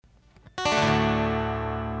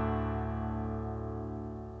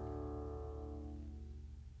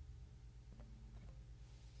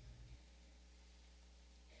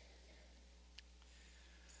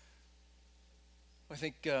I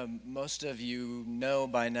think most of you know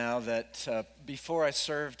by now that before I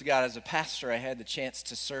served God as a pastor, I had the chance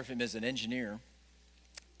to serve Him as an engineer.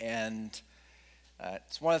 And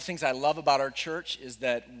it's one of the things I love about our church is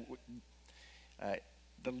that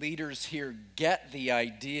the leaders here get the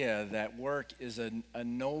idea that work is a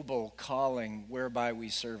noble calling whereby we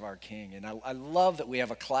serve our King. And I love that we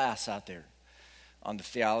have a class out there on the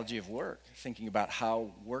theology of work, thinking about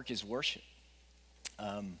how work is worship.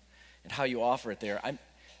 And how you offer it there. I'm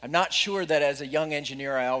not sure that as a young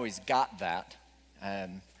engineer I always got that.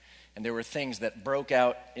 And there were things that broke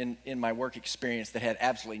out in my work experience that had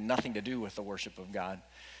absolutely nothing to do with the worship of God.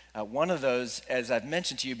 One of those, as I've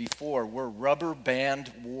mentioned to you before, were rubber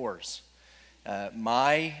band wars.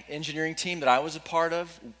 My engineering team that I was a part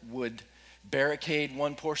of would barricade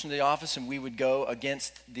one portion of the office, and we would go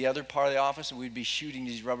against the other part of the office, and we'd be shooting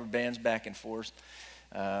these rubber bands back and forth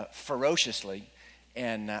ferociously.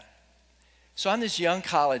 And so I'm this young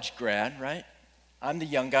college grad, right? I'm the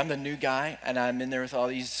young guy, I'm the new guy, and I'm in there with all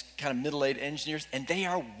these kind of middle-aged engineers, and they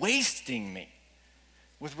are wasting me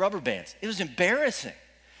with rubber bands. It was embarrassing.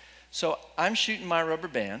 So I'm shooting my rubber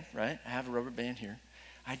band, right? I have a rubber band here.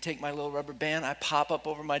 I take my little rubber band, I pop up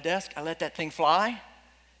over my desk, I let that thing fly,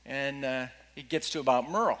 and it gets to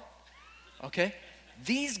about Merle, okay?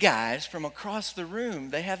 These guys from across the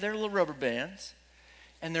room, they have their little rubber bands,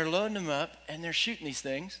 and they're loading them up, and they're shooting these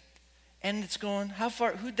things. And it's going, how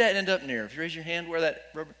far, who'd that end up near? If you raise your hand, where that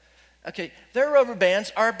rubber, okay, their rubber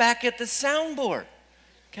bands are back at the soundboard,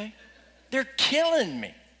 okay? They're killing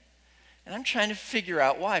me. And I'm trying to figure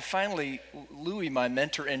out why. Finally, Louis, my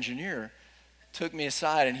mentor engineer, took me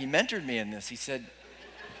aside and he mentored me in this. He said,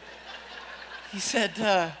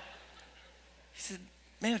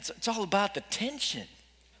 man, it's all about the tension.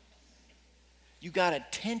 You got to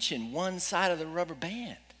tension one side of the rubber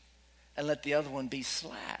band and let the other one be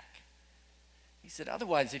slack. He said,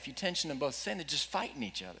 otherwise, if you tension them both, they're just fighting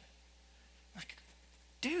each other. I'm like,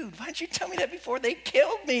 dude, why didn't you tell me that before? They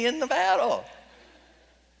killed me in the battle.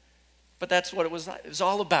 But that's what it was like. It was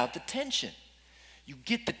all about the tension. You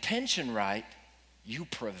get the tension right, you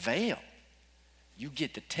prevail. You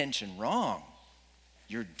get the tension wrong,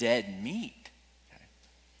 you're dead meat. Okay?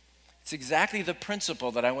 It's exactly the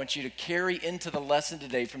principle that I want you to carry into the lesson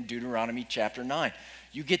today from Deuteronomy chapter 9.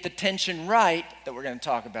 You get the tension right that we're going to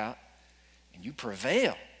talk about, and you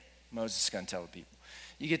prevail. Moses is going to tell the people.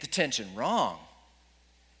 You get the tension wrong,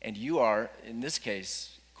 and you are, in this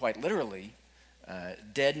case, quite literally,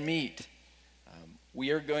 dead meat.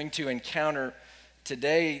 We are going to encounter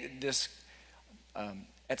today this,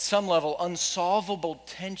 at some level, unsolvable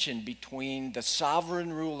tension between the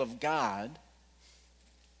sovereign rule of God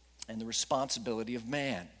and the responsibility of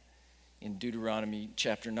man in Deuteronomy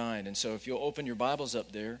chapter 9. And so if you'll open your Bibles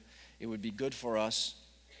up there, it would be good for us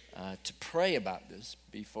to pray about this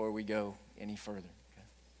before we go any further. Okay?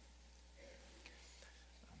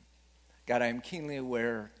 God, I am keenly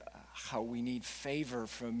aware how we need favor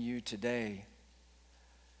from you today,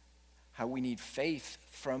 how we need faith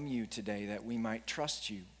from you today that we might trust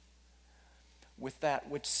you with that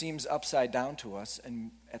which seems upside down to us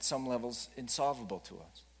and at some levels insolvable to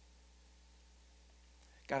us.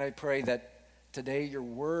 God, I pray that today your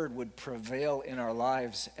word would prevail in our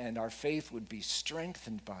lives and our faith would be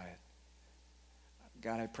strengthened by it.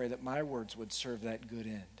 God, I pray that my words would serve that good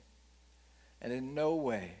end. And in no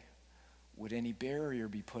way would any barrier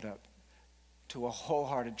be put up to a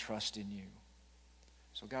wholehearted trust in you.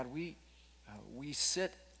 So God, we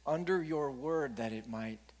sit under your word that it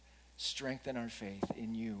might strengthen our faith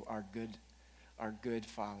in you, our good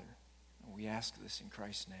Father. We ask this in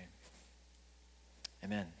Christ's name.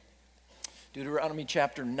 Amen. Deuteronomy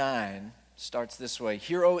chapter 9 starts this way.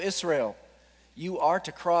 Hear, O Israel, you are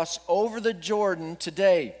to cross over the Jordan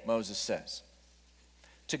today, Moses says,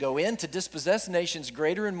 to go in to dispossess nations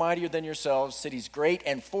greater and mightier than yourselves, cities great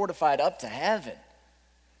and fortified up to heaven,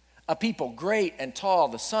 a people great and tall,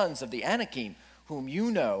 the sons of the Anakim, whom you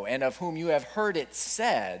know and of whom you have heard it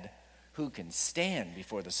said, who can stand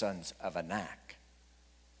before the sons of Anak?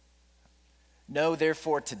 Know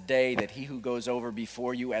therefore today that he who goes over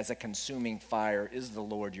before you as a consuming fire is the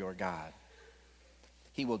Lord your God.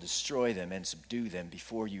 He will destroy them and subdue them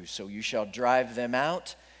before you, so you shall drive them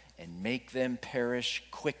out and make them perish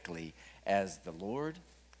quickly, as the Lord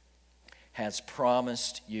has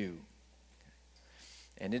promised you.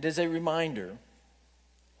 And it is a reminder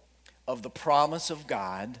of the promise of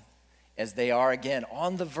God as they are again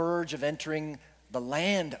on the verge of entering the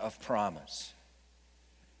land of promise.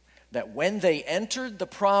 That when they entered the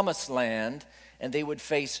promised land and they would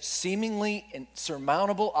face seemingly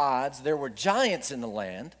insurmountable odds, there were giants in the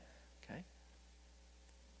land, okay?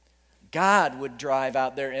 God would drive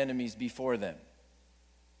out their enemies before them.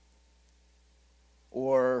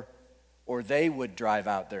 Or they would drive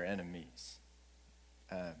out their enemies.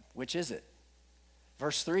 Which is it?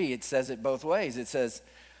 Verse 3, it says it both ways. It says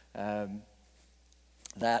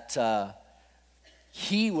that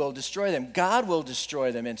he will destroy them. God will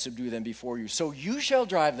destroy them and subdue them before you. So you shall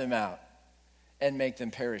drive them out and make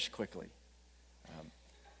them perish quickly.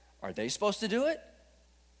 Are they supposed to do it?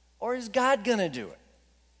 Or is God going to do it?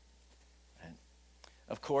 And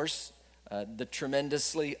of course, the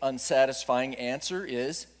tremendously unsatisfying answer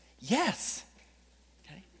is yes.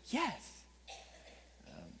 Okay? Yes.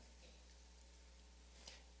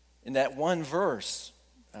 In that one verse,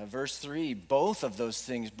 verse 3, both of those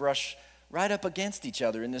things brush right up against each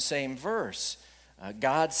other in the same verse.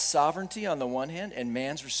 God's sovereignty on the one hand and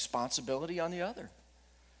man's responsibility on the other.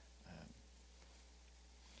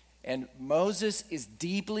 And Moses is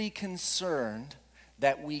deeply concerned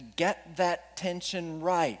that we get that tension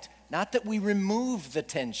right. Not that we remove the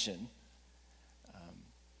tension,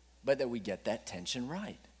 but that we get that tension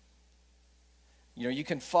right. You know, you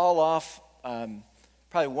can fall off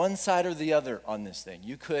probably one side or the other on this thing.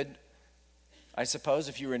 You could, I suppose,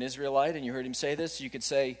 if you were an Israelite and you heard him say this, you could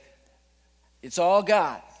say, it's all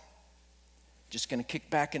God. Just going to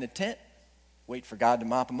kick back in a tent, wait for God to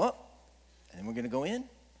mop them up, and then we're going to go in,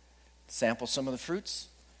 sample some of the fruits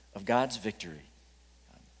of God's victory.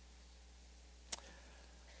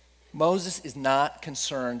 Moses is not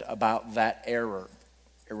concerned about that error,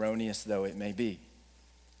 erroneous though it may be.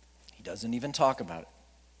 He doesn't even talk about it.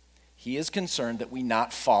 He is concerned that we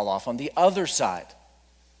not fall off on the other side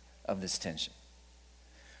of this tension,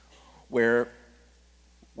 where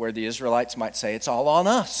the Israelites might say, it's all on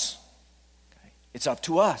us. Okay? It's up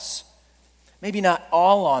to us. Maybe not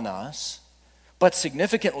all on us, but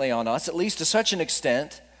significantly on us, at least to such an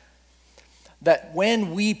extent that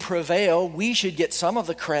when we prevail, we should get some of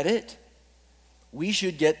the credit. We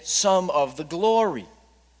should get some of the glory.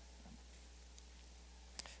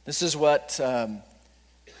 This is what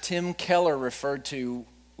Tim Keller referred to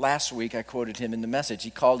last week. I quoted him in the message. He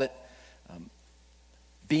called it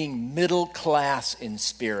being middle class in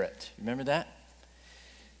spirit. Remember that?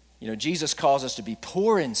 You know, Jesus calls us to be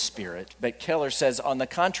poor in spirit, but Keller says, on the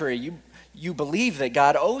contrary, you believe that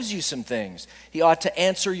God owes you some things. He ought to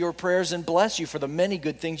answer your prayers and bless you for the many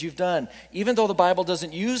good things you've done. Even though the Bible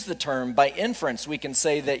doesn't use the term, by inference, we can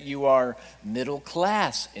say that you are middle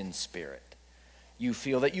class in spirit. You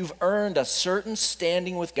feel that you've earned a certain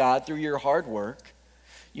standing with God through your hard work.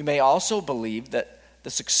 You may also believe that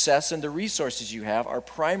the success and the resources you have are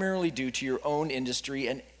primarily due to your own industry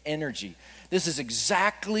and energy. This is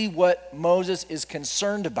exactly what Moses is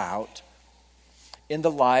concerned about in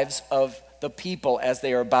the lives of the people as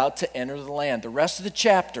they are about to enter the land. The rest of the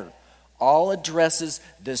chapter all addresses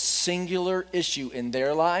this singular issue in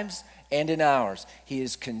their lives and in ours. He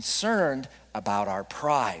is concerned about our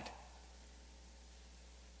pride,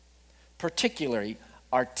 particularly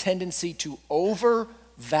our tendency to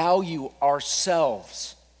overvalue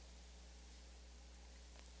ourselves,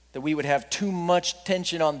 that we would have too much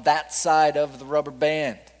tension on that side of the rubber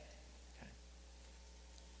band.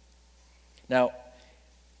 Now,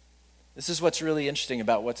 this is what's really interesting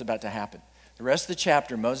about what's about to happen. The rest of the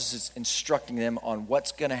chapter, Moses is instructing them on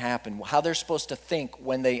what's going to happen, how they're supposed to think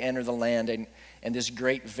when they enter the land and this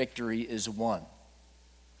great victory is won.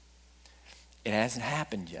 It hasn't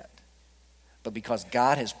happened yet. But because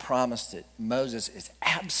God has promised it, Moses is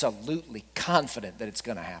absolutely confident that it's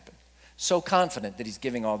going to happen. So confident that he's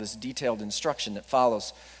giving all this detailed instruction that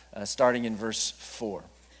follows, starting in verse 4.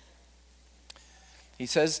 He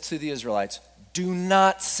says to the Israelites, do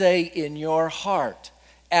not say in your heart,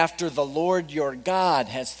 after the Lord your God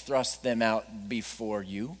has thrust them out before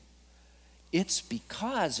you, it's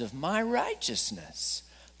because of my righteousness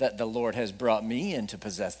that the Lord has brought me in to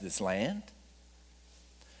possess this land.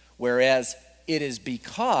 Whereas it is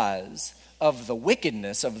because of the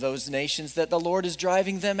wickedness of those nations that the Lord is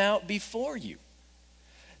driving them out before you.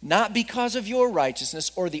 Not because of your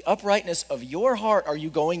righteousness or the uprightness of your heart are you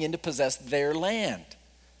going in to possess their land.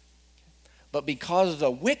 But because of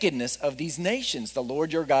the wickedness of these nations, the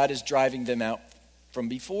Lord your God is driving them out from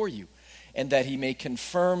before you, and that he may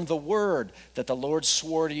confirm the word that the Lord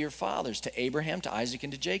swore to your fathers, to Abraham, to Isaac,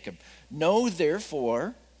 and to Jacob. Know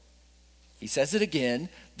therefore, he says it again,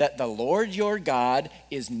 that the Lord your God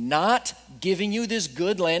is not giving you this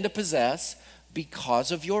good land to possess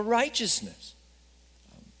because of your righteousness.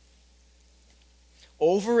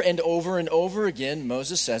 Over and over and over again,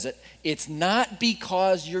 Moses says it, it's not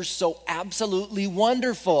because you're so absolutely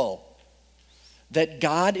wonderful that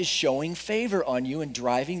God is showing favor on you and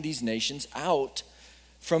driving these nations out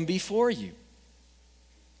from before you.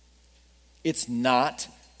 It's not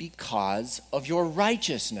because of your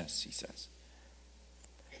righteousness, he says.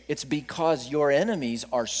 It's because your enemies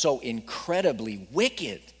are so incredibly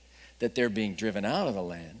wicked that they're being driven out of the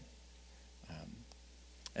land.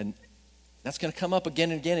 And that's going to come up again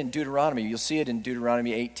and again in Deuteronomy. You'll see it in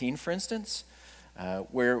Deuteronomy 18, for instance,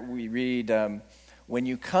 where we read, when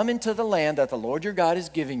you come into the land that the Lord your God is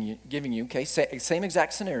giving you, okay, same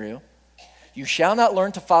exact scenario, you shall not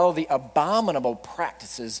learn to follow the abominable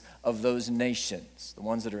practices of those nations, the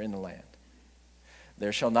ones that are in the land.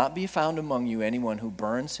 There shall not be found among you anyone who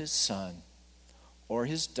burns his son or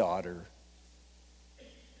his daughter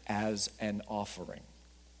as an offering.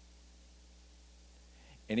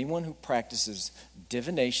 Anyone who practices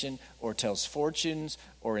divination or tells fortunes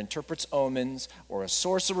or interprets omens or a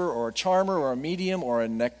sorcerer or a charmer or a medium or a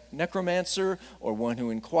necromancer or one who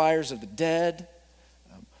inquires of the dead,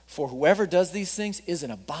 for whoever does these things is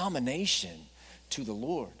an abomination to the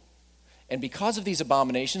Lord. And because of these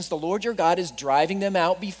abominations, the Lord your God is driving them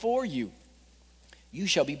out before you. You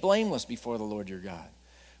shall be blameless before the Lord your God.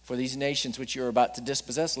 For these nations which you are about to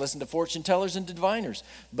dispossess, listen to fortune tellers and diviners.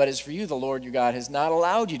 But as for you, the Lord your God has not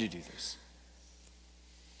allowed you to do this.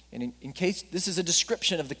 And in case, this is a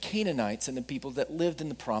description of the Canaanites and the people that lived in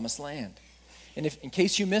the promised land. And if, in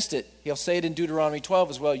case you missed it, he'll say it in Deuteronomy 12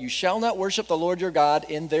 as well. You shall not worship the Lord your God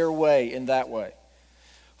in their way, in that way.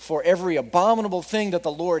 For every abominable thing that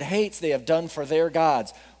the Lord hates, they have done for their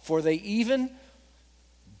gods. For they even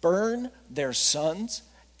burn their sons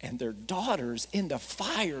and their daughters in the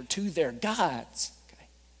fire to their gods. Okay.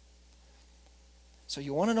 So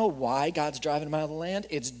you want to know why God's driving them out of the land?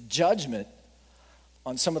 It's judgment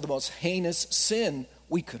on some of the most heinous sin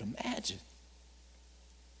we could imagine.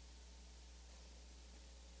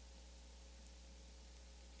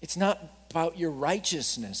 It's not about your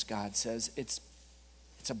righteousness, God says. It's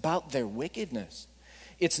about their wickedness.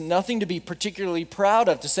 It's nothing to be particularly proud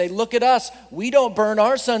of, to say, look at us, we don't burn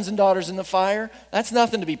our sons and daughters in the fire. That's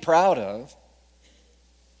nothing to be proud of.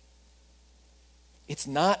 It's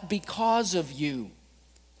not because of you,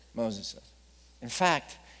 Moses says. In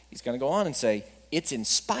fact, he's going to go on and say, it's in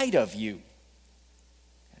spite of you.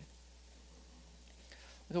 Okay.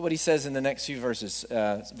 Look at what he says in the next few verses,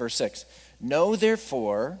 verse 6. Know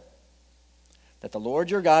therefore that the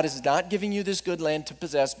Lord your God is not giving you this good land to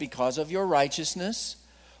possess because of your righteousness,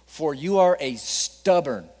 for you are a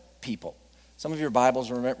stubborn people. Some of your Bibles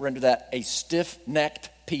render that a stiff-necked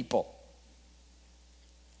people.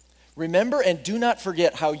 Remember and do not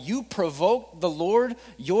forget how you provoked the Lord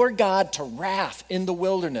your God to wrath in the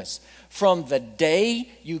wilderness, from the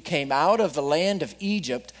day you came out of the land of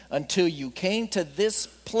Egypt until you came to this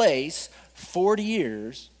place 40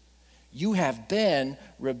 years. You have been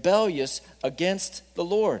rebellious against the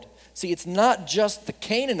Lord. See, it's not just the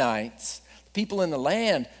Canaanites, people in the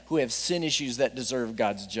land, who have sin issues that deserve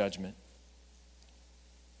God's judgment.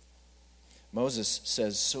 Moses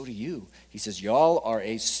says, so do you. He says, y'all are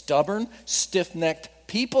a stubborn, stiff-necked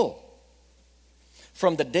people.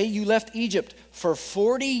 From the day you left Egypt, for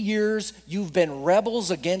 40 years you've been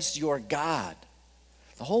rebels against your God.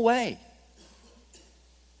 The whole way.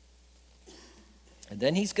 And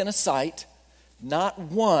then he's going to cite not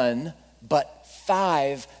one, but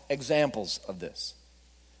 5 examples of this.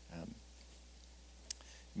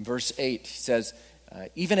 In verse 8, he says,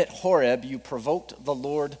 even at Horeb you provoked the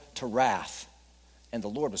Lord to wrath, and the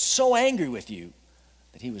Lord was so angry with you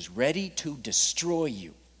that he was ready to destroy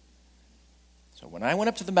you. So when I went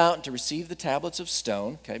up to the mountain to receive the tablets of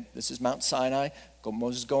stone, okay, this is Mount Sinai,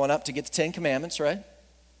 Moses going up to get the 10 Commandments, right?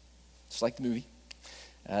 Just like the movie.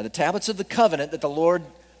 The tablets of the covenant that the Lord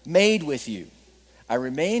made with you. I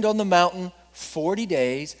remained on the mountain 40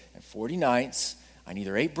 days and 40 nights. I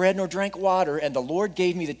neither ate bread nor drank water, and the Lord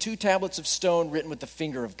gave me the 2 tablets of stone written with the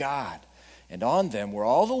finger of God. And on them were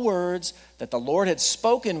all the words that the Lord had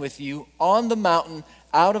spoken with you on the mountain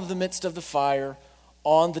out of the midst of the fire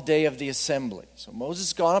on the day of the assembly. So Moses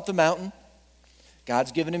has gone up the mountain.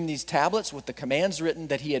 God's given him these tablets with the commands written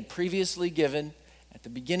that he had previously given at the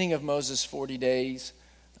beginning of Moses' 40 days.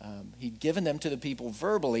 He'd given them to the people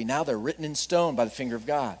verbally. Now they're written in stone by the finger of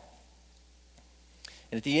God.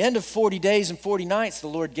 And at the end of 40 days and 40 nights, the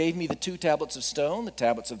Lord gave me the 2 tablets of stone, the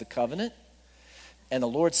tablets of the covenant. And the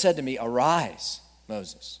Lord said to me, arise,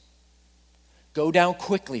 Moses. Go down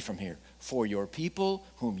quickly from here, for your people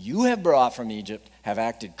whom you have brought from Egypt have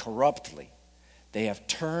acted corruptly. They have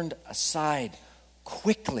turned aside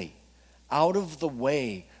quickly out of the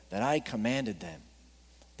way that I commanded them.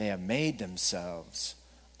 They have made themselves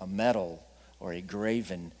a metal or a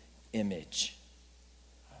graven image.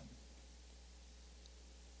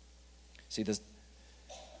 See,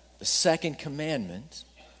 the second commandment,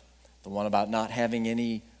 the one about not having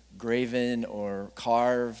any graven or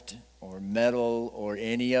carved or metal or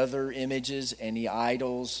any other images, any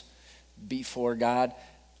idols before God,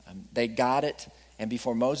 they got it. And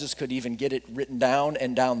before Moses could even get it written down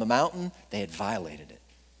and down the mountain, they had violated it.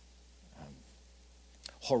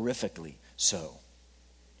 Horrifically so.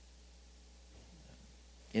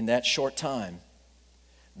 In that short time,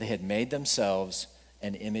 they had made themselves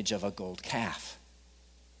an image of a gold calf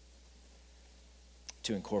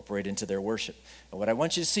to incorporate into their worship. And what I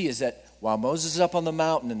want you to see is that while Moses is up on the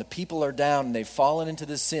mountain and the people are down and they've fallen into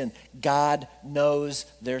this sin, God knows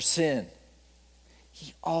their sin.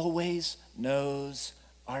 He always knows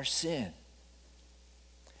our sin.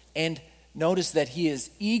 And notice that he is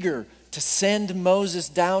eager to send Moses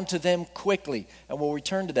down to them quickly. And we'll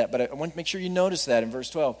return to that, but I want to make sure you notice that in verse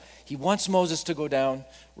 12. He wants Moses to go down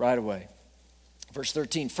right away. Verse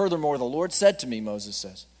 13, furthermore, the Lord said to me, Moses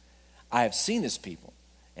says, I have seen this people,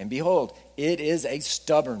 and behold, it is a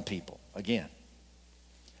stubborn people. Again,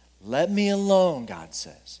 let me alone, God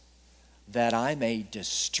says, that I may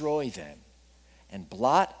destroy them and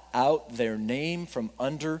blot out their name from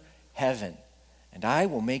under heaven. And I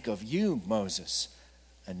will make of you, Moses,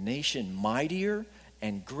 a nation mightier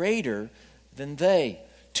and greater than they.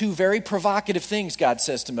 Two very provocative things God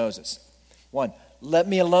says to Moses. One, let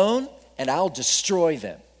me alone and I'll destroy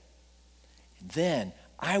them. And then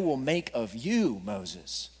I will make of you,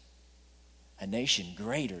 Moses, a nation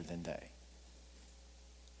greater than they.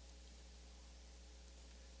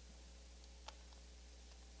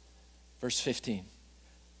 Verse 15.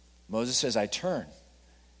 Moses says, I turned,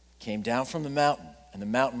 came down from the mountain, and the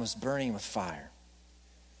mountain was burning with fire.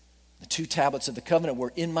 The 2 tablets of the covenant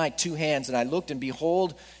were in my 2 hands, and I looked, and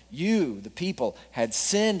behold, you, the people, had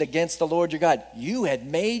sinned against the Lord your God. You had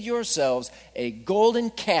made yourselves a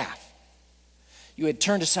golden calf. You had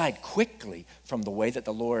turned aside quickly from the way that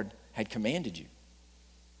the Lord had commanded you.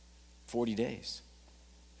 40 days.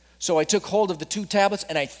 So I took hold of the 2 tablets,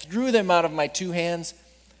 and I threw them out of my 2 hands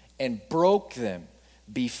and broke them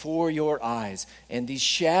before your eyes. And the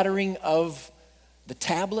shattering of the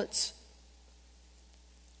tablets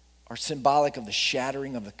are symbolic of the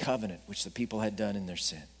shattering of the covenant which the people had done in their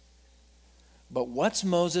sin. But what's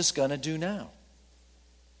Moses going to do now?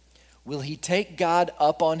 Will he take God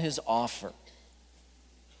up on his offer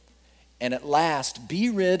and at last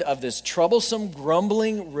be rid of this troublesome,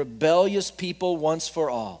 grumbling, rebellious people once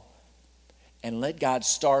for all, and let God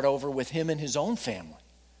start over with him and his own family,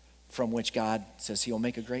 from which God says he'll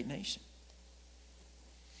make a great nation?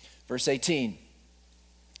 Verse 18,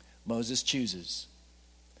 Moses chooses,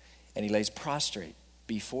 and he lays prostrate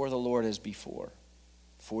before the Lord as before,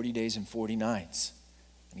 40 days and 40 nights,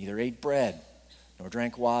 and neither ate bread nor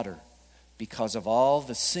drank water, because of all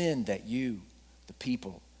the sin that you, the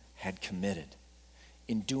people, had committed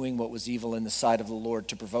in doing what was evil in the sight of the Lord,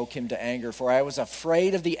 to provoke him to anger. For I was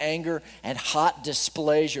afraid of the anger and hot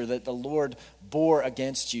displeasure that the Lord bore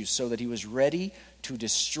against you, so that he was ready to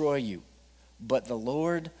destroy you. But the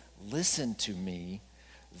Lord listened to me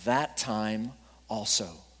that time also.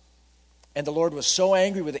 And the Lord was so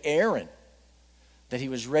angry with Aaron that he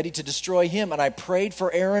was ready to destroy him. And I prayed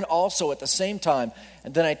for Aaron also at the same time.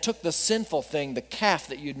 And then I took the sinful thing, the calf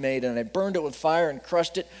that you'd made, and I burned it with fire and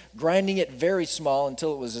crushed it, grinding it very small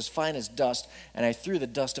until it was as fine as dust. And I threw the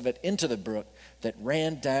dust of it into the brook that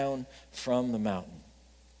ran down from the mountain.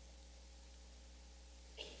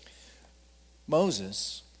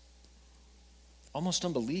 Moses, almost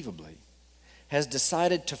unbelievably, has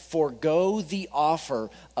decided to forego the offer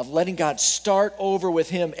of letting God start over with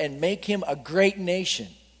him and make him a great nation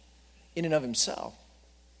in and of himself.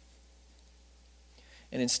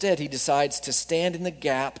 And instead, he decides to stand in the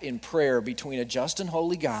gap in prayer between a just and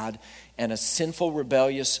holy God and a sinful,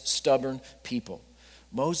 rebellious, stubborn people.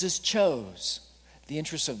 Moses chose the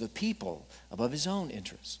interests of the people above his own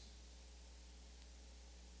interests.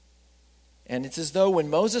 And it's as though when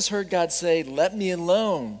Moses heard God say, "Let me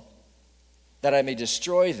alone, that I may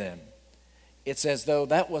destroy them," it's as though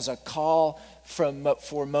that was a call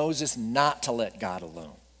for Moses not to let God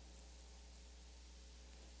alone.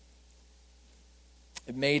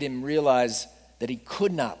 It made him realize that he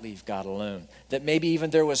could not leave God alone, that maybe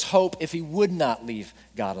even there was hope if he would not leave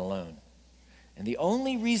God alone. And the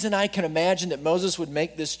only reason I can imagine that Moses would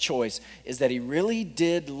make this choice is that he really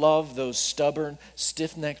did love those stubborn,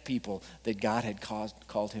 stiff-necked people that God had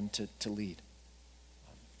called him to lead.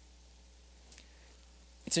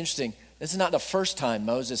 It's interesting. This is not the first time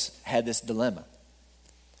Moses had this dilemma.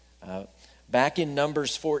 Back in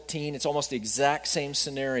Numbers 14, it's almost the exact same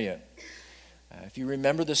scenario. If you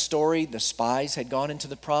remember the story, the spies had gone into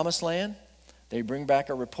the promised land. They bring back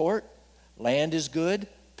a report. Land is good.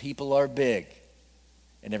 People are big.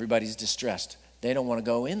 And everybody's distressed. They don't want to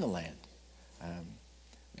go in the land.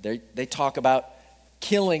 They talk about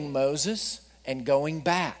killing Moses and going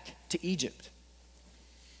back to Egypt.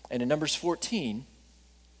 And in Numbers 14,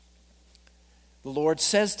 the Lord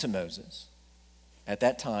says to Moses at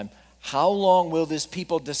that time, how long will this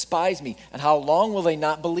people despise me? And how long will they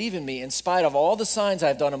not believe in me in spite of all the signs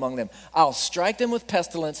I've done among them? I'll strike them with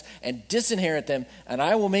pestilence and disinherit them, and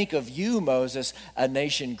I will make of you, Moses, a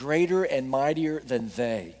nation greater and mightier than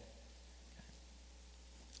they.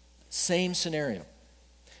 Same scenario.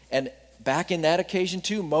 And back in that occasion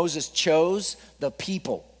too, Moses chose the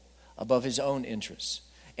people above his own interests.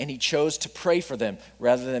 And he chose to pray for them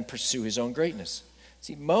rather than pursue his own greatness.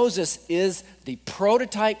 See, Moses is the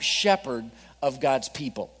prototype shepherd of God's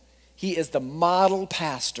people. He is the model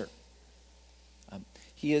pastor.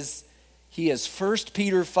 He is 1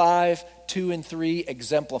 Peter 5, 2 and 3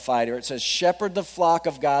 exemplified here. It says, shepherd the flock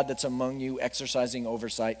of God that's among you, exercising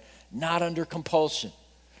oversight, not under compulsion,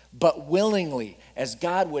 but willingly, as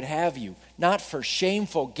God would have you, not for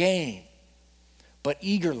shameful gain, but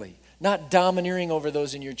eagerly, not domineering over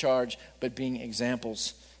those in your charge, but being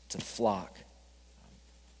examples to the flock.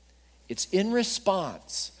 It's in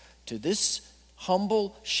response to this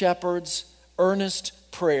humble shepherd's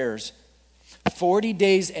earnest prayers. 40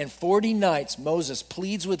 days and 40 nights, Moses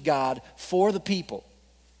pleads with God for the people.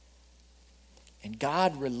 And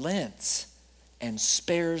God relents and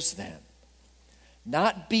spares them.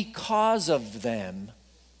 Not because of them,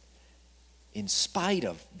 in spite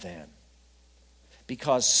of them.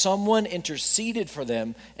 Because someone interceded for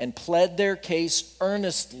them and pled their case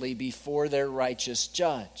earnestly before their righteous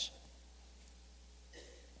judge.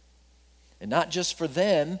 And not just for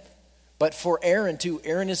them, but for Aaron too.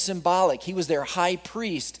 Aaron is symbolic. He was their high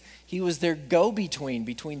priest. He was their go-between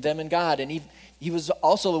between them and God. And he was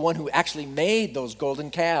also the one who actually made those golden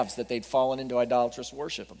calves that they'd fallen into idolatrous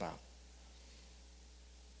worship about.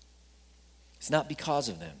 It's not because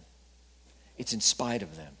of them. It's in spite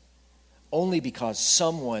of them. Only because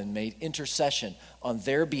someone made intercession on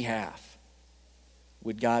their behalf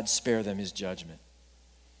would God spare them his judgment.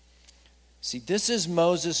 See, this is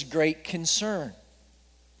Moses' great concern.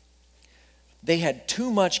 They had too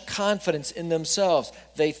much confidence in themselves.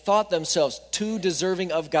 They thought themselves too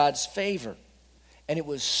deserving of God's favor. And it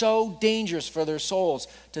was so dangerous for their souls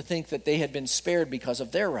to think that they had been spared because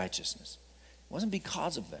of their righteousness. It wasn't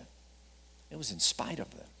because of them. It was in spite of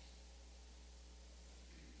them.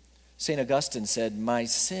 St. Augustine said, my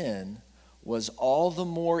sin was all the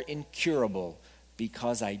more incurable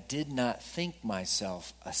because I did not think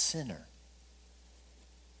myself a sinner.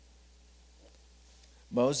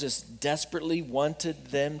 Moses desperately wanted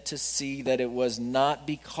them to see that it was not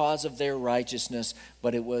because of their righteousness,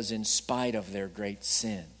 but it was in spite of their great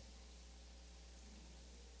sin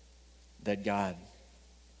that God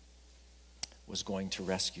was going to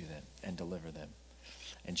rescue them and deliver them.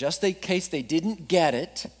 And just in case they didn't get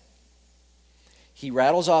it, he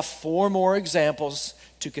rattles off 4 more examples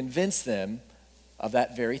to convince them of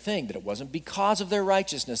that very thing, that it wasn't because of their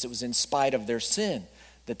righteousness, it was in spite of their sin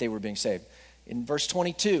that they were being saved. In verse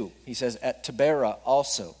 22, he says, at Taberah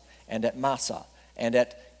also, and at Massah, and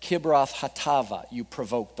at Kibroth Hattava, you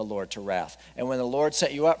provoked the Lord to wrath. And when the Lord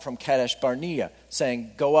set you up from Kadesh Barnea,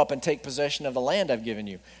 saying, go up and take possession of the land I've given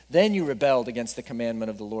you, then you rebelled against the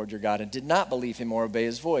commandment of the Lord your God and did not believe him or obey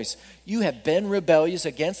his voice. You have been rebellious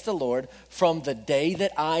against the Lord from the day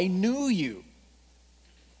that I knew you.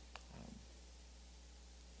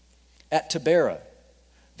 At Taberah,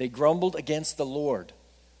 they grumbled against the Lord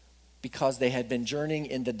because they had been journeying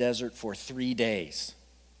in the desert for 3 days.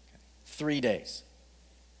 3 days.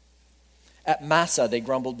 At Massah, they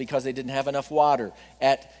grumbled because they didn't have enough water.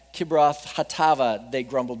 At Kibroth Hattava, they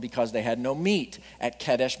grumbled because they had no meat. At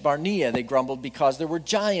Kadesh Barnea, they grumbled because there were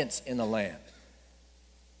giants in the land.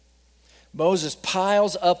 Moses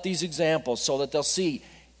piles up these examples so that they'll see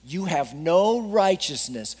you have no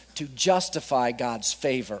righteousness to justify God's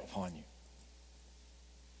favor upon you.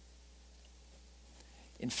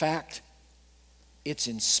 In fact, it's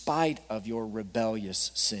in spite of your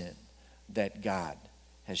rebellious sin that God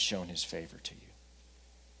has shown his favor to you.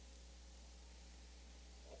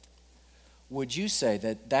 Would you say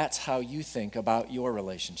that that's how you think about your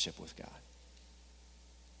relationship with God?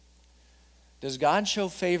 Does God show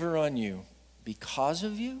favor on you because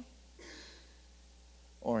of you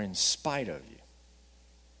or in spite of you?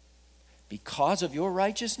 Because of your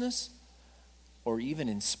righteousness or even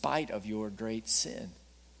in spite of your great sin?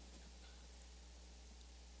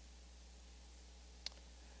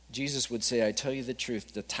 Jesus would say, I tell you the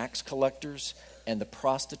truth, the tax collectors and the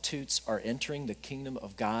prostitutes are entering the kingdom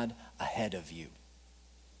of God ahead of you.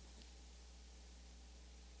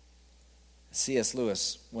 C.S.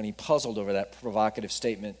 Lewis, when he puzzled over that provocative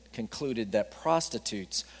statement, concluded that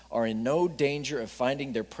prostitutes are in no danger of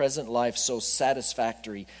finding their present life so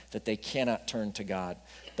satisfactory that they cannot turn to God.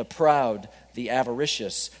 The proud, the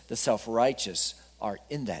avaricious, the self-righteous are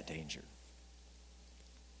in that danger.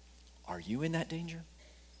 Are you in that danger?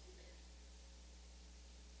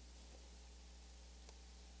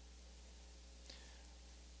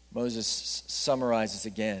 Moses summarizes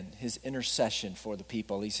again his intercession for the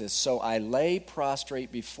people. He says, "So I lay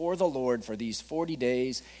prostrate before the Lord for these 40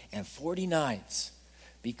 days and 40 nights,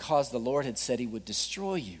 because the Lord had said he would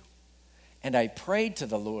destroy you. And I prayed to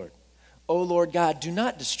the Lord, O Lord God, do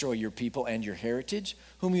not destroy your people and your heritage,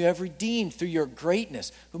 whom you have redeemed through your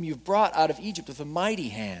greatness, whom you've brought out of Egypt with a mighty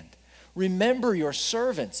hand. Remember your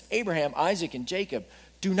servants, Abraham, Isaac, and Jacob.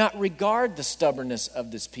 Do not regard the stubbornness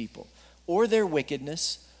of this people, or their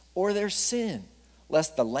wickedness, or their sin,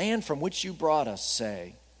 lest the land from which you brought us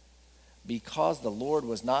say, because the Lord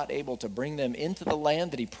was not able to bring them into the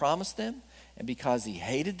land that he promised them, and because he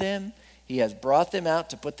hated them, he has brought them out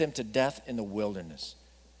to put them to death in the wilderness.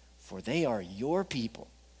 For they are your people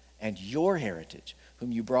and your heritage,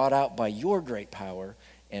 whom you brought out by your great power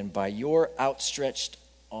and by your outstretched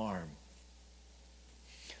arm."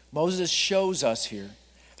 Moses shows us here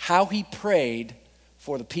how he prayed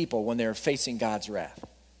for the people when they were facing God's wrath.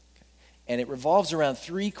 And it revolves around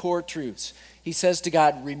three core truths. He says to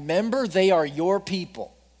God, remember they are your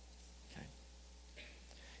people. Okay.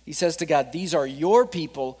 He says to God, these are your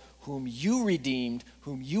people whom you redeemed,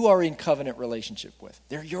 whom you are in covenant relationship with.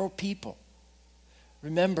 They're your people.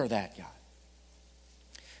 Remember that, God.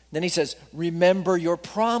 Then he says, remember your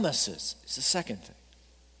promises. It's the second thing.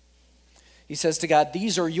 He says to God,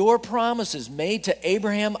 these are your promises made to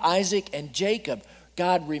Abraham, Isaac, and Jacob.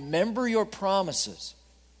 God, remember your promises.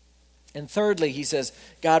 And thirdly, he says,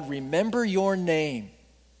 God, remember your name.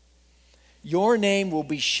 Your name will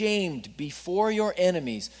be shamed before your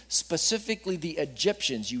enemies, specifically the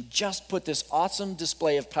Egyptians you just put this awesome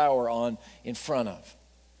display of power on in front of.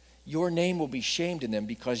 Your name will be shamed in them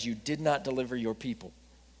because you did not deliver your people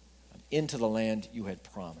into the land you had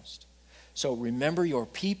promised. So remember your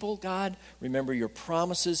people, God, remember your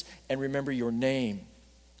promises, and remember your name.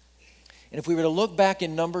 And if we were to look back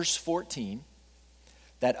in Numbers 14,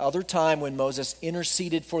 that other time when Moses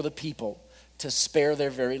interceded for the people to spare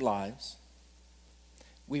their very lives,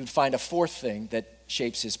 we would find a fourth thing that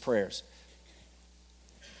shapes his prayers.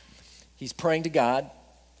 He's praying to God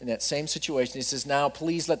in that same situation. He says, now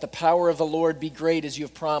please let the power of the Lord be great as you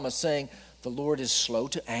have promised, saying, the Lord is slow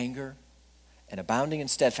to anger and abounding in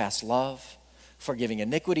steadfast love, forgiving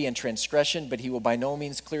iniquity and transgression, but he will by no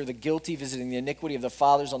means clear the guilty, visiting the iniquity of the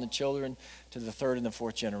fathers on the children to the third and the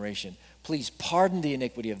fourth generation. Please pardon the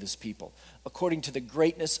iniquity of this people, according to the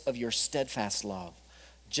greatness of your steadfast love,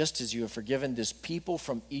 just as you have forgiven this people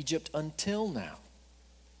from Egypt until now.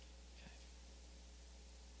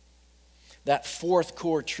 That fourth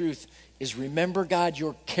core truth is remember, God,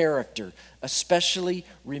 your character, especially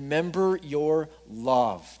remember your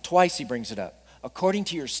love. Twice he brings it up. According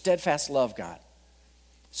to your steadfast love, God,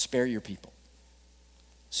 spare your people.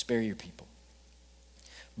 Spare your people.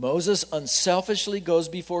 Moses unselfishly goes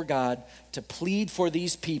before God to plead for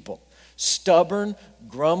these people, stubborn,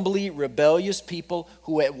 grumbly, rebellious people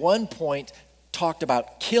who at one point talked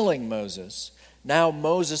about killing Moses. Now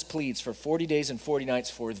Moses pleads for 40 days and 40 nights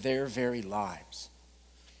for their very lives.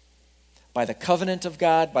 By the covenant of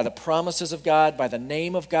God, by the promises of God, by the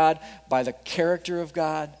name of God, by the character of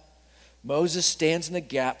God, Moses stands in the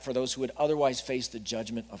gap for those who would otherwise face the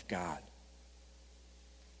judgment of God.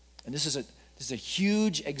 And this is a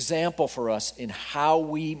huge example for us in how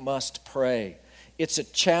we must pray. It's a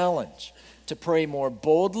challenge to pray more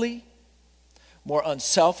boldly, more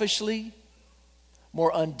unselfishly,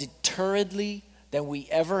 more undeterredly than we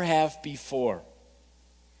ever have before.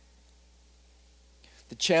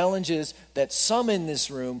 The challenge is that some in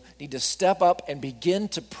this room need to step up and begin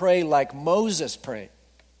to pray like Moses prayed.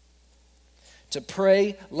 To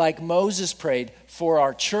pray like Moses prayed for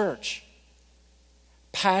our church,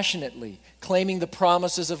 passionately, claiming the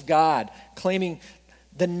promises of God, claiming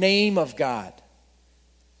the name of God,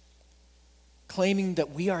 claiming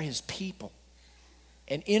that we are his people,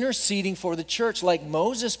 and interceding for the church like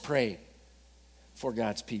Moses prayed for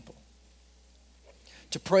God's people.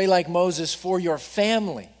 To pray like Moses for your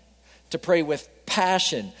family, to pray with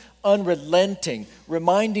passion, unrelenting,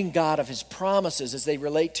 reminding God of his promises as they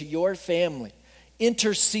relate to your family,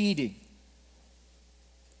 interceding.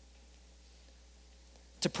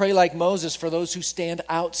 to pray like Moses for those who stand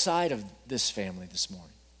outside of this family this morning.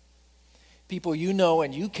 People you know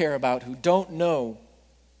and you care about who don't know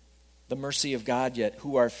the mercy of God yet,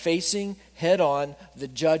 who are facing head-on the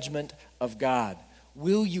judgment of God.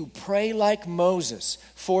 Will you pray like Moses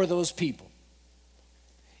for those people?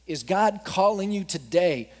 Is God calling you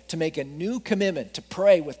today to make a new commitment to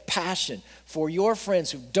pray with passion for your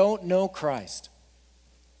friends who don't know Christ?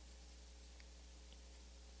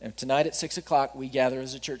 And tonight at 6 o'clock, we gather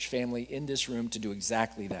as a church family in this room to do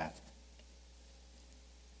exactly that.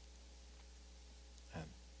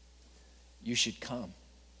 You should come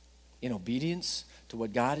in obedience to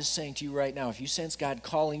what God is saying to you right now. If you sense God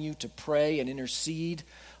calling you to pray and intercede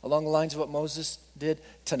along the lines of what Moses did,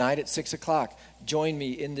 tonight at 6 o'clock, join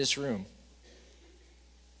me in this room.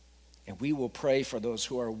 And we will pray for those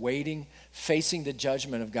who are waiting, facing the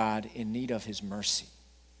judgment of God, in need of his mercy.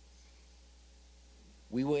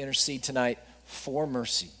 We will intercede tonight for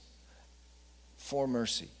mercy for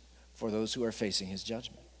those who are facing his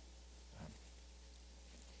judgment.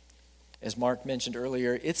 As Mark mentioned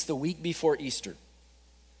earlier, it's the week before Easter.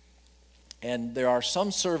 And there are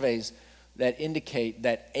some surveys that indicate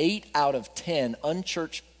that 8 out of 10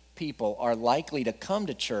 unchurched people are likely to come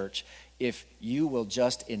to church if you will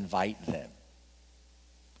just invite them.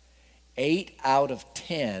 8 out of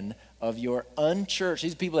 10 of your unchurched,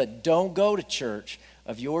 these people that don't go to church,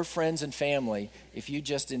 of your friends and family, if you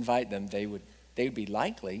just invite them, they would be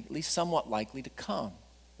likely, at least somewhat likely, to come,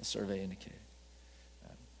 the survey indicated.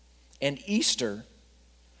 And Easter,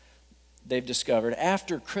 they've discovered,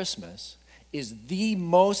 after Christmas, is the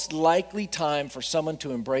most likely time for someone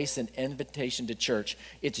to embrace an invitation to church.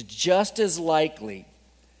 It's just as likely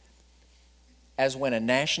as when a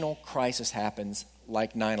national crisis happens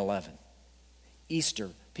like 9/11. Easter,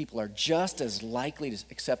 people are just as likely to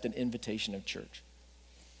accept an invitation of church.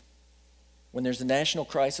 When there's a national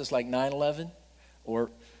crisis like 9/11, or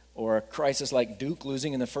a crisis like Duke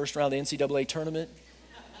losing in the first round of the NCAA tournament,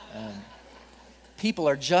 people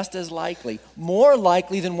are just as likely, more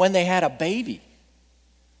likely than when they had a baby,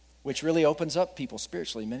 which really opens up people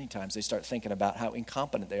spiritually many times. They start thinking about how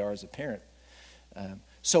incompetent they are as a parent.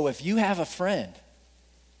 So if you have a friend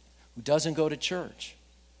who doesn't go to church,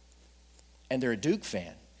 and they're a Duke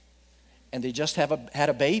fan, and they just had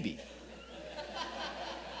a baby,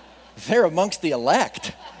 they're amongst the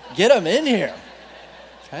elect. Get them in here,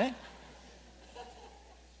 okay?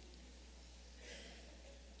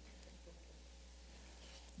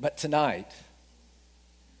 But tonight,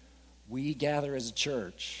 we gather as a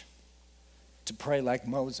church to pray like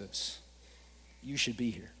Moses. You should be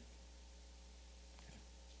here.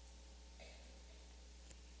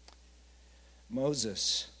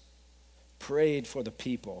 Moses prayed for the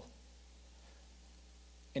people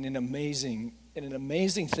in an amazing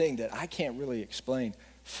thing that I can't really explain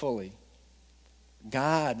fully.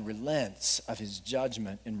 God relents of his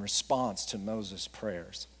judgment in response to Moses'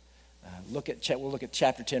 prayers. We'll look at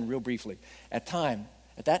chapter 10 real briefly. At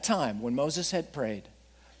that time, when Moses had prayed,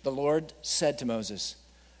 the Lord said to Moses,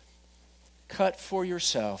 "Cut for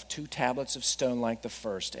yourself 2 tablets of stone like the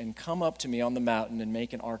first, and come up to me on the mountain and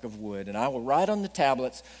make an ark of wood. And I will write on the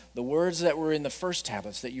tablets the words that were in the first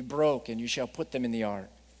tablets that you broke, and you shall put them in the ark."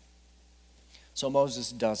 So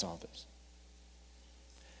Moses does all this.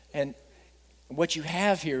 And what you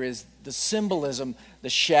have here is the symbolism. The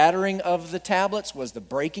shattering of the tablets was the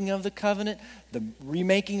breaking of the covenant. The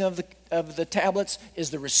remaking of the tablets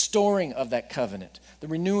is the restoring of that covenant, the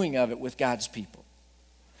renewing of it with God's people.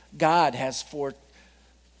 God has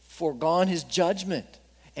foregone his judgment,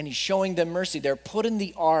 and he's showing them mercy. They're put in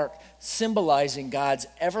the ark, symbolizing God's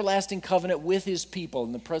everlasting covenant with his people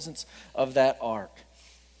in the presence of that ark.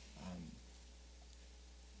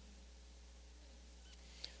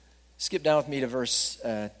 Skip down with me to verse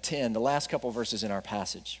 10, the last couple verses in our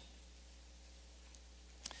passage.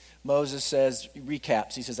 Moses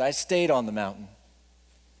recaps, he says, "I stayed on the mountain,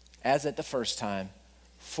 as at the first time,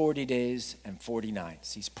 40 days and 40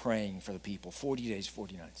 nights. He's praying for the people, 40 days,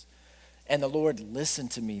 40 nights. "And the Lord listened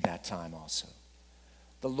to me that time also.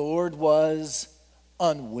 The Lord was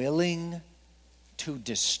unwilling to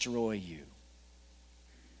destroy you."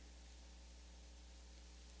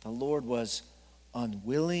 The Lord was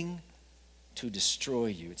unwilling to destroy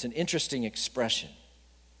you. It's an interesting expression.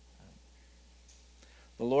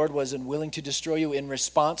 The Lord was unwilling to destroy you in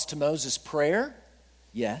response to Moses' prayer?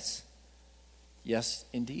 Yes. Yes,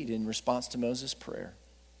 indeed, in response to Moses' prayer.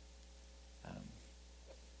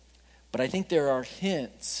 But I think there are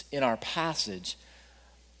hints in our passage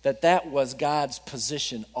that was God's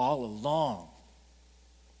position all along.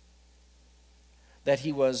 That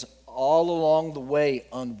he was all along the way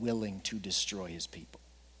unwilling to destroy his people.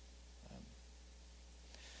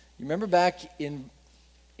 You remember back in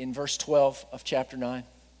verse 12 of chapter 9?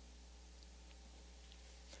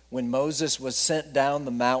 When Moses was sent down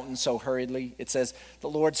the mountain so hurriedly, it says, the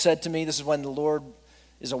Lord said to me, this is when the Lord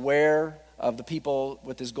is aware of the people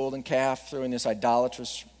with this golden calf throwing this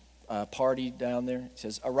idolatrous party down there. He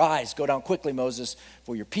says, arise, go down quickly, Moses,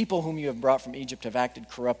 for your people whom you have brought from Egypt have acted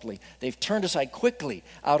corruptly. They've turned aside quickly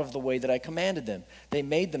out of the way that I commanded them. They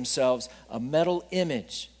made themselves a metal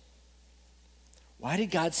image. Why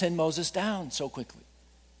did God send Moses down so quickly?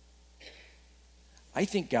 I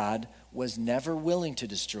think God was never willing to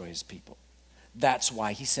destroy his people. That's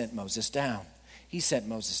why he sent Moses down. He sent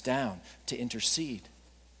Moses down to intercede.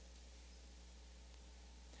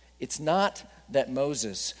 It's not that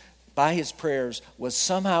Moses, by his prayers, was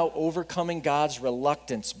somehow overcoming God's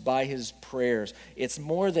reluctance by his prayers. It's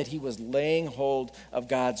more that he was laying hold of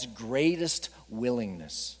God's greatest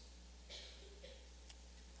willingness.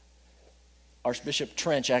 Archbishop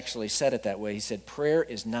Trench actually said it that way. He said, prayer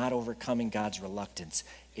is not overcoming God's reluctance.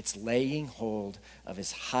 It's laying hold of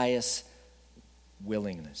his highest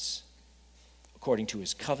willingness, according to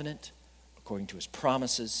his covenant, according to his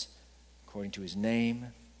promises, according to his name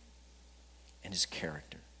and his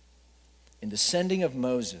character. In the sending of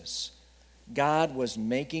Moses, God was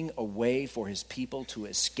making a way for his people to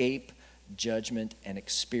escape judgment and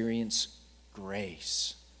experience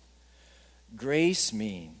grace. Grace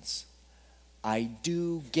means I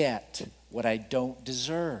do get what I don't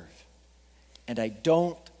deserve, and I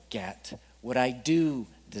don't get what I do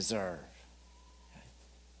deserve.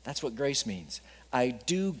 That's what grace means. I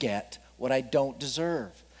do get what I don't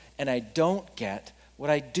deserve, and I don't get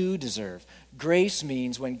what I do deserve. Grace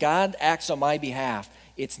means when God acts on my behalf,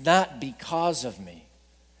 it's not because of me.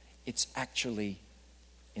 It's actually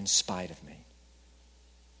in spite of me.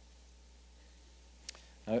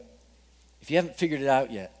 Now, if you haven't figured it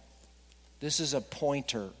out yet, this is a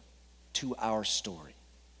pointer to our story.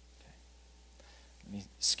 Okay. Let me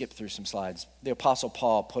skip through some slides. The Apostle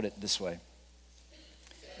Paul put it this way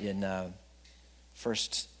in 1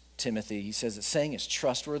 Timothy. He says that saying is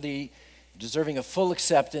trustworthy, deserving of full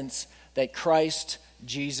acceptance, that Christ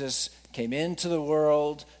Jesus came into the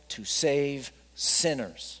world to save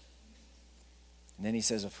sinners. And then he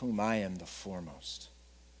says, of whom I am the foremost.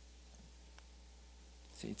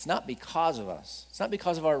 See, it's not because of us. It's not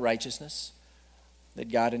because of our righteousness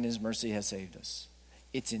that God in his mercy has saved us.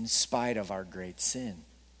 It's in spite of our great sin.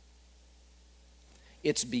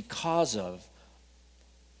 It's because of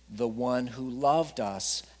the one who loved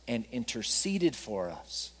us and interceded for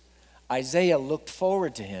us. Isaiah looked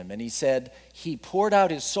forward to him, and he said, he poured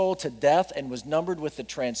out his soul to death and was numbered with the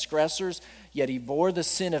transgressors, yet he bore the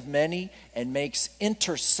sin of many and makes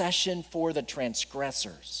intercession for the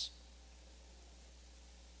transgressors.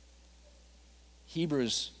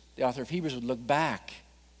 Hebrews, the author of Hebrews, would look back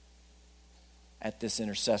at this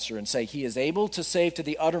intercessor and say, he is able to save to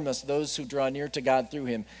the uttermost those who draw near to God through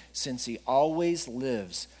him, since he always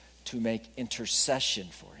lives to make intercession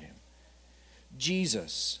for him.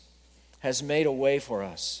 Jesus has made a way for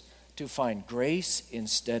us to find grace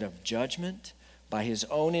instead of judgment by his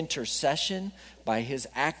own intercession, by his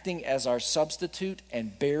acting as our substitute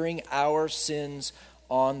and bearing our sins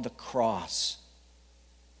on the cross.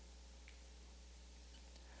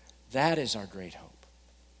 That is our great hope.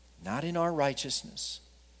 Not in our righteousness,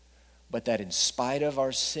 but that in spite of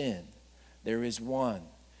our sin, there is one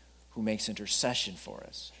who makes intercession for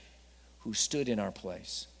us, who stood in our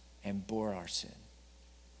place and bore our sin.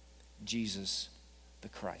 Jesus the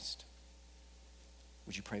Christ.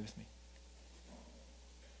 Would you pray with me?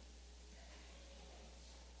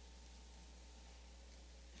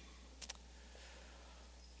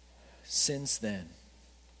 Since then,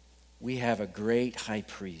 we have a great high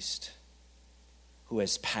priest who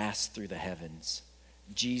has passed through the heavens,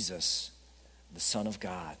 Jesus, the Son of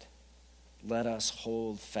God. Let us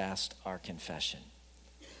hold fast our confession.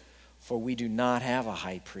 For we do not have a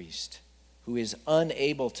high priest who is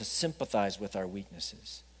unable to sympathize with our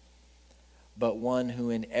weaknesses, but one who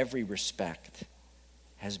in every respect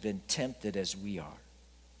has been tempted as we are,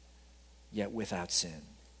 yet without sin.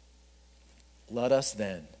 Let us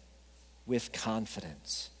then, with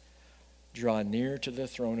confidence, draw near to the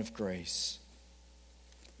throne of grace,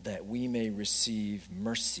 that we may receive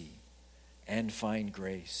mercy and find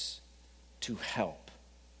grace to help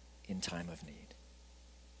in time of need.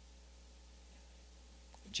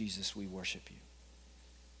 Jesus, we worship you.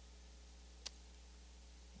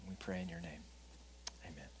 We pray in your name.